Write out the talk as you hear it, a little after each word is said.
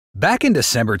Back in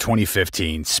December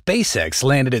 2015, SpaceX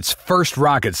landed its first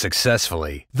rocket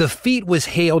successfully. The feat was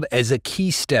hailed as a key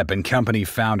step in company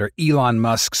founder Elon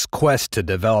Musk's quest to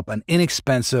develop an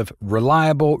inexpensive,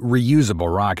 reliable,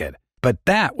 reusable rocket. But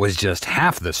that was just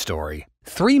half the story.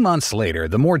 3 months later,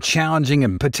 the more challenging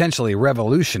and potentially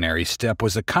revolutionary step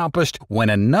was accomplished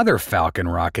when another Falcon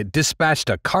rocket dispatched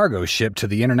a cargo ship to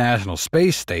the International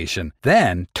Space Station,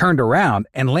 then turned around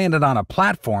and landed on a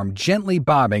platform gently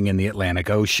bobbing in the Atlantic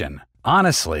Ocean.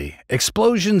 Honestly,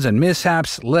 explosions and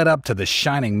mishaps led up to the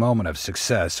shining moment of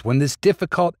success when this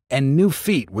difficult and new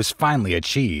feat was finally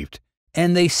achieved.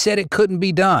 And they said it couldn't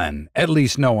be done. At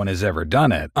least no one has ever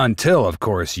done it. Until, of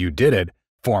course, you did it.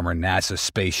 Former NASA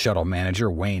Space Shuttle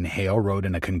manager Wayne Hale wrote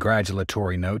in a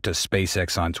congratulatory note to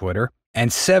SpaceX on Twitter.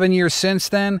 And 7 years since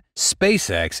then,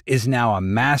 SpaceX is now a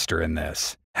master in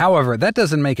this. However, that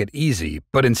doesn't make it easy,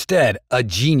 but instead a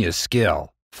genius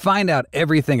skill. Find out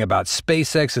everything about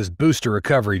SpaceX's booster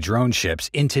recovery drone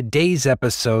ships in today's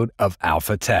episode of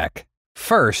Alpha Tech.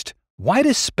 First, why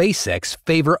does SpaceX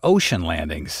favor ocean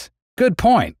landings? Good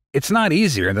point. It's not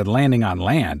easier than landing on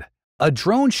land. A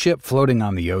drone ship floating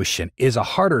on the ocean is a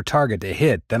harder target to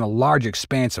hit than a large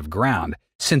expanse of ground,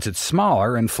 since it's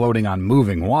smaller and floating on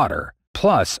moving water.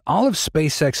 Plus, all of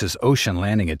SpaceX's ocean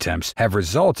landing attempts have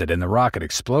resulted in the rocket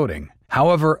exploding.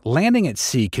 However, landing at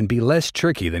sea can be less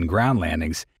tricky than ground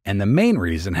landings, and the main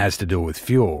reason has to do with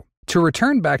fuel. To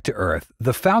return back to Earth,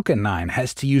 the Falcon 9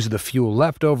 has to use the fuel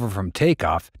left over from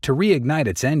takeoff to reignite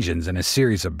its engines in a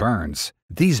series of burns.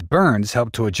 These burns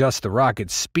help to adjust the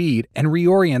rocket's speed and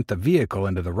reorient the vehicle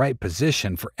into the right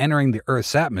position for entering the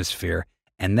Earth's atmosphere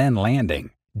and then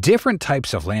landing. Different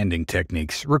types of landing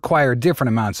techniques require different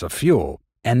amounts of fuel,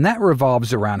 and that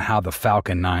revolves around how the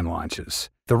Falcon 9 launches.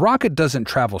 The rocket doesn't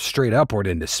travel straight upward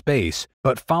into space,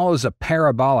 but follows a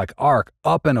parabolic arc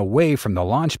up and away from the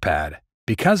launch pad.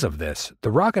 Because of this,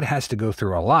 the rocket has to go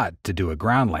through a lot to do a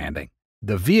ground landing.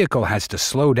 The vehicle has to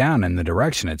slow down in the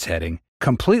direction it's heading,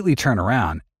 completely turn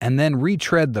around, and then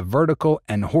retread the vertical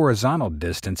and horizontal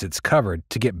distance it's covered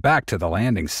to get back to the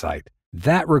landing site.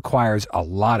 That requires a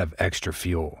lot of extra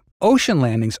fuel. Ocean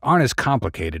landings aren't as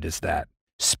complicated as that.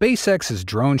 SpaceX's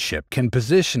drone ship can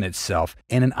position itself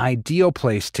in an ideal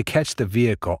place to catch the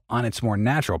vehicle on its more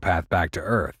natural path back to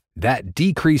Earth. That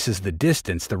decreases the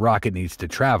distance the rocket needs to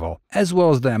travel, as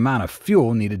well as the amount of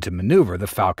fuel needed to maneuver the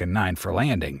Falcon 9 for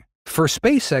landing. For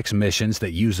SpaceX missions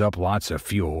that use up lots of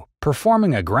fuel,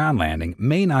 performing a ground landing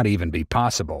may not even be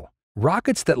possible.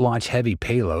 Rockets that launch heavy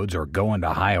payloads or go into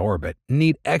high orbit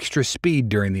need extra speed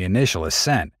during the initial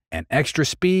ascent, and extra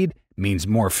speed means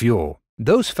more fuel.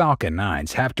 Those Falcon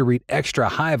 9s have to reach extra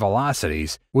high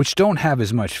velocities, which don't have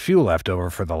as much fuel left over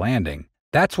for the landing.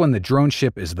 That's when the drone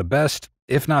ship is the best,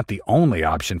 if not the only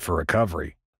option for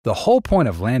recovery. The whole point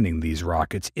of landing these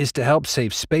rockets is to help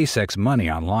save SpaceX money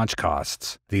on launch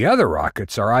costs. The other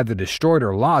rockets are either destroyed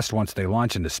or lost once they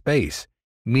launch into space,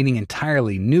 meaning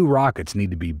entirely new rockets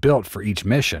need to be built for each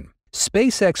mission.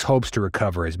 SpaceX hopes to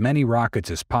recover as many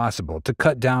rockets as possible to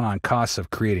cut down on costs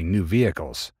of creating new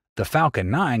vehicles. The Falcon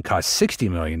 9 cost $60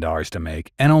 million to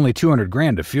make and only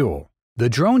 $200,000 to fuel. The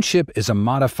drone ship is a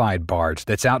modified barge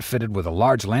that's outfitted with a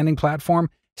large landing platform,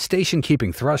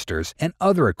 station-keeping thrusters, and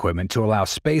other equipment to allow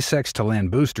SpaceX to land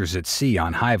boosters at sea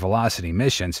on high-velocity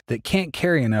missions that can't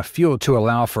carry enough fuel to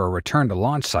allow for a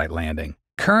return-to-launch site landing.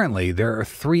 Currently, there are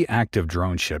 3 active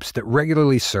drone ships that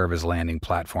regularly serve as landing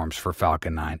platforms for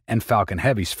Falcon 9 and Falcon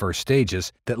Heavy's first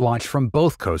stages that launch from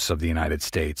both coasts of the United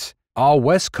States. All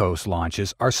West Coast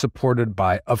launches are supported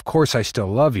by Of Course I Still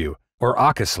Love You, or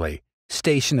AUKUSly,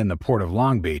 stationed in the port of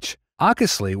Long Beach.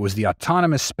 AUKUSly was the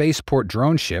Autonomous Spaceport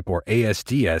Drone Ship, or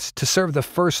ASDS, to serve the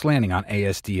first landing on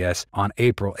ASDS on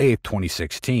April 8,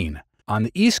 2016. On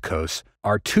the East Coast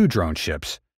are 2 drone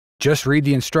ships, Just Read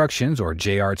the Instructions, or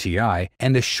JRTI,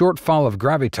 and the Shortfall of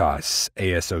Gravitas,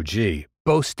 ASOG,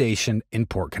 both stationed in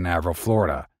Port Canaveral,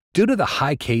 Florida. Due to the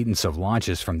high cadence of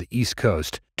launches from the East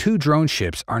Coast, 2 drone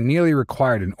ships are nearly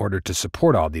required in order to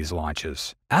support all these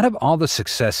launches. Out of all the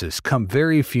successes come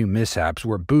very few mishaps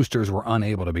where boosters were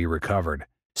unable to be recovered.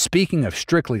 Speaking of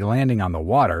strictly landing on the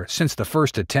water, since the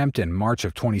first attempt in March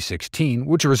of 2016,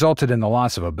 which resulted in the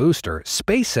loss of a booster,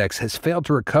 SpaceX has failed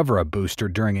to recover a booster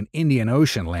during an Indian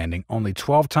Ocean landing only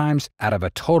 12 times out of a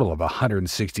total of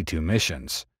 162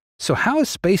 missions. So how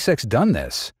has SpaceX done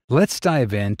this? Let's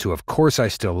dive into Of Course I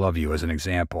Still Love You as an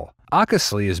example.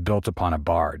 AUKUSly is built upon a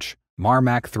barge,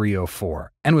 Marmac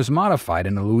 304, and was modified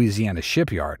in a Louisiana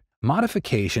shipyard.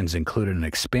 Modifications included an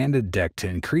expanded deck to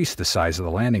increase the size of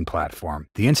the landing platform,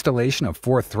 the installation of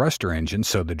 4 thruster engines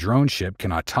so the drone ship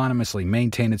can autonomously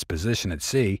maintain its position at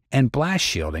sea, and blast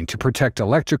shielding to protect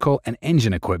electrical and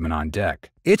engine equipment on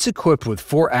deck. It's equipped with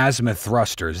 4 azimuth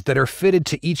thrusters that are fitted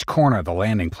to each corner of the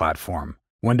landing platform.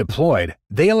 When deployed,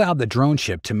 they allow the drone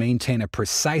ship to maintain a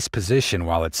precise position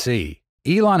while at sea.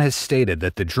 Elon has stated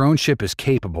that the drone ship is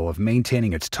capable of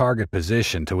maintaining its target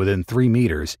position to within 3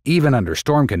 meters, even under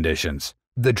storm conditions.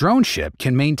 The drone ship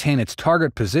can maintain its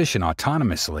target position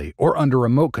autonomously or under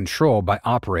remote control by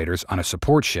operators on a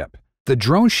support ship. The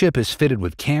drone ship is fitted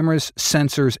with cameras,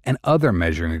 sensors, and other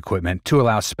measuring equipment to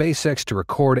allow SpaceX to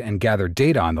record and gather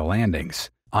data on the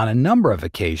landings. On a number of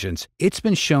occasions, it's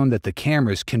been shown that the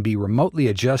cameras can be remotely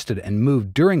adjusted and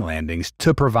moved during landings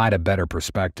to provide a better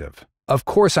perspective. Of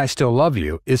Course I Still Love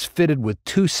You is fitted with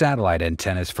 2 satellite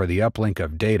antennas for the uplink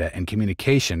of data and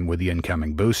communication with the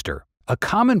incoming booster. A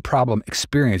common problem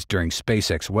experienced during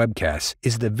SpaceX webcasts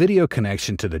is the video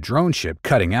connection to the drone ship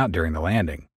cutting out during the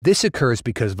landing. This occurs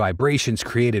because vibrations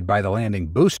created by the landing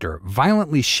booster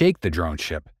violently shake the drone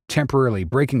ship, temporarily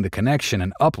breaking the connection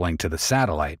and uplink to the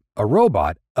satellite. A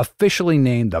robot, officially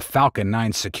named the Falcon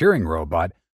 9 securing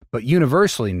robot, but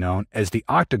universally known as the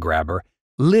Octograbber,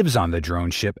 lives on the drone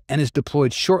ship and is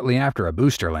deployed shortly after a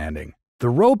booster landing. The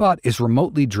robot is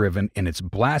remotely driven in its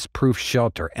blast-proof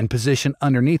shelter and positioned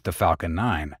underneath the Falcon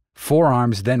 9. 4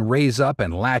 arms then raise up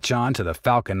and latch on to the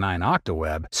Falcon 9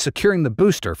 octaweb, securing the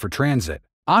booster for transit.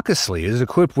 Occasley is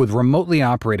equipped with remotely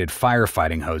operated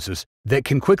firefighting hoses that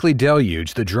can quickly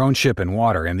deluge the drone ship in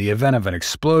water in the event of an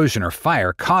explosion or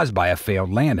fire caused by a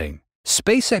failed landing.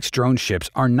 SpaceX drone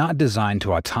ships are not designed to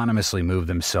autonomously move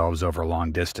themselves over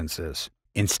long distances.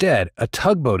 Instead, a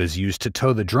tugboat is used to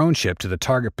tow the drone ship to the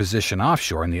target position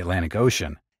offshore in the Atlantic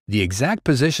Ocean. The exact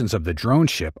positions of the drone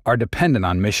ship are dependent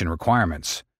on mission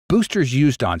requirements. Boosters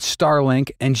used on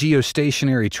Starlink and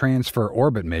geostationary transfer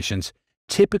orbit missions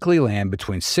typically land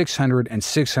between 600 and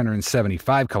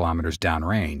 675 kilometers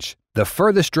downrange. The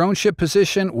furthest drone ship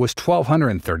position was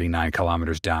 1,239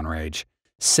 kilometers downrange,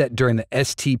 set during the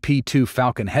STP-2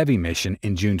 Falcon Heavy mission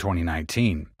in June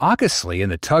 2019. Occasley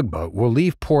and the tugboat will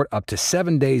leave port up to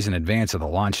 7 days in advance of the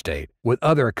launch date, with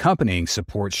other accompanying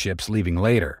support ships leaving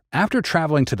later. After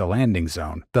traveling to the landing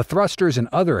zone, the thrusters and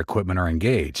other equipment are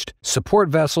engaged. Support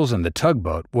vessels and the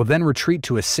tugboat will then retreat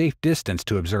to a safe distance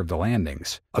to observe the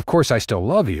landings. Of Course I Still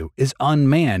Love You is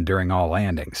unmanned during all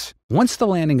landings. Once the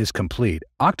landing is complete,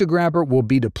 Octograbber will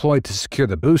be deployed to secure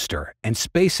the booster, and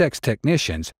SpaceX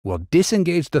technicians will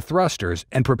disengage the thrusters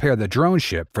and prepare the drone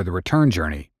ship for the return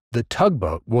journey. The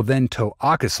tugboat will then tow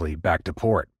Occasley back to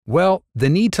port. Well, the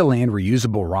need to land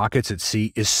reusable rockets at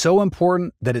sea is so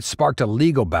important that it sparked a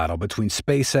legal battle between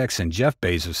SpaceX and Jeff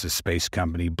Bezos' space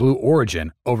company Blue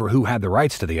Origin over who had the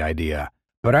rights to the idea.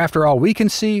 But after all we can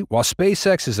see, while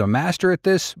SpaceX is a master at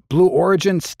this, Blue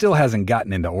Origin still hasn't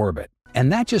gotten into orbit.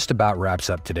 And that just about wraps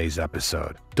up today's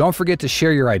episode. Don't forget to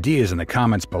share your ideas in the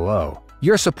comments below.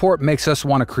 Your support makes us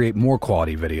want to create more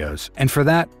quality videos, and for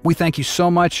that, we thank you so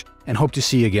much and hope to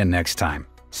see you again next time.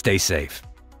 Stay safe.